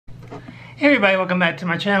Hey everybody, welcome back to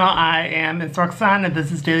my channel. I am Miss Roxanne and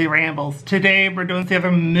this is Daily Rambles. Today we're doing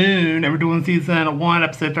Sailor Moon and we're doing season 1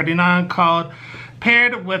 episode 39 called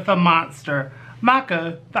Paired with a Monster.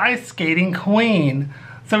 Mako, the ice skating queen.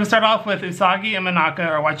 So we start off with Usagi and Minako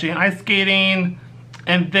are watching ice skating,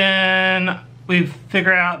 and then we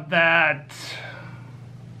figure out that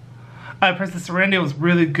Princess Serenity was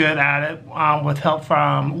really good at it with help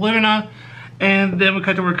from Luna. And then we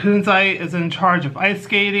cut to where Kunzai is in charge of ice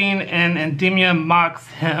skating and Endemia mocks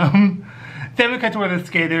him. Then we cut to where the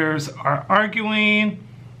skaters are arguing,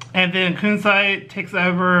 and then Kunzai takes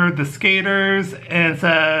over the skaters, and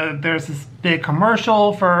so there's this big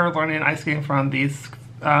commercial for learning ice skating from these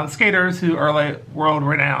skaters who are like world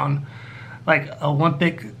renowned, like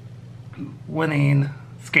Olympic winning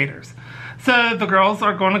skaters. So the girls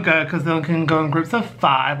are going to go because they can go in groups of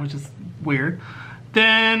 5, which is weird.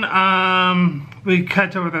 Then we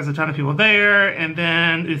cut to where there's a ton of people there, and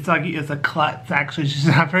then Usagi is a klutz. Actually, she's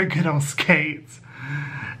not very good on skates.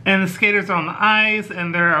 And the skaters are on the ice,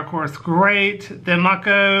 and they're of course great. Then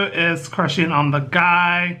Mako is crushing on the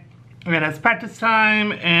guy. Again, it's practice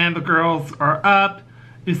time, and the girls are up.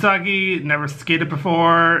 Usagi never skated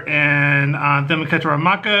before, and then we cut to where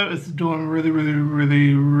Mako is doing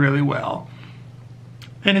really well.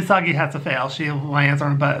 And Usagi has to fail. She lands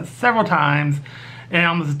on her butt several times and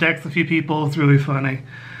almost decks a few people. It's really funny.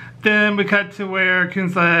 Then we cut to where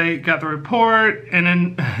Kunzai got the report, and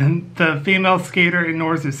then the female skater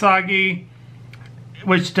ignores Usagi,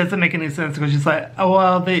 which doesn't make any sense because she's like, oh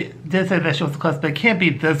well, they did say that she was a klutz, but it can't be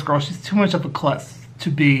this girl. She's too much of a klutz to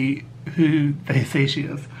be who they say she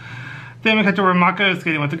is. Then we cut to where Mako is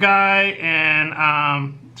skating with the guy,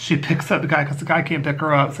 and she picks up the guy because the guy can't pick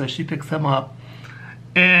her up, so she picks him up.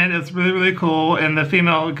 And it's really cool, and the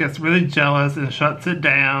female gets really jealous and shuts it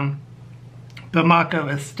down. But Mako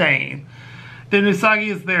is staying. Then Usagi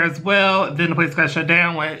is there as well. Then the place got shut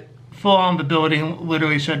down, like full on the building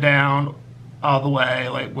literally shut down all the way,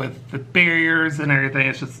 like with the barriers and everything.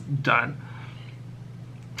 It's just done.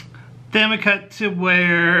 Then we cut to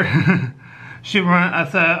where she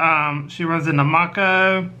runs into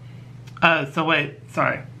Mako.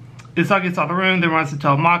 Usagi saw the room, then runs to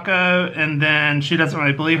tell Mako, and then she doesn't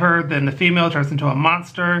really believe her. Then the female turns into a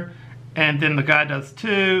monster, and then the guy does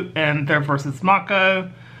too, and they're versus Mako.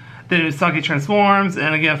 Then Usagi transforms,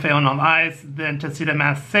 and again failing on the ice. Then Tuxedo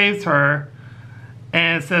Mask saves her,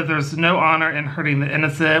 and says there's no honor in hurting the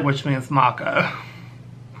innocent, which means Mako.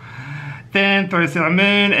 Then throws Sailor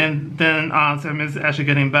Moon, and then Sailor Moon is actually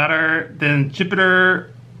getting better. Then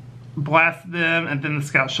Jupiter blasts them, and then the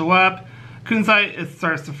scouts show up. Kunzai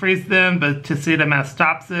starts to freeze them, but Tuxedo Mask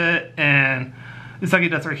stops it, and Usagi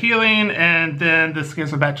does her healing, and then the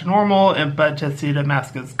skates are back to normal, but Tuxedo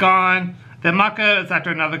Mask is gone. Then Mako is after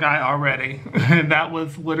another guy already. And that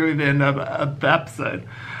was literally the end of the episode.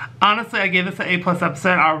 Honestly, I gave this an A+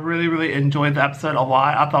 episode. I really enjoyed the episode a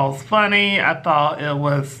lot. I thought it was funny. I thought it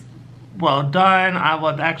was well done. I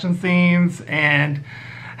love the action scenes and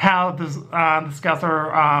how the scouts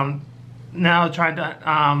are now trying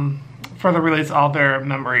to further release all their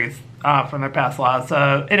memories from their past lives.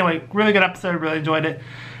 So anyway, really good episode, really enjoyed it.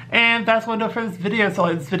 And that's what I do for this video. So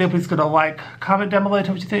like this video, please go to like, comment down below,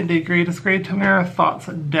 tell me what you think, do you agree, disagree, tell me your thoughts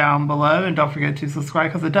down below. And don't forget to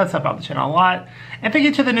subscribe because it does help out the channel a lot. And thank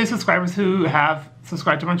you to the new subscribers who have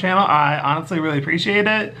subscribed to my channel. I honestly really appreciate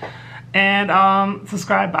it. And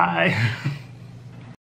subscribe, bye.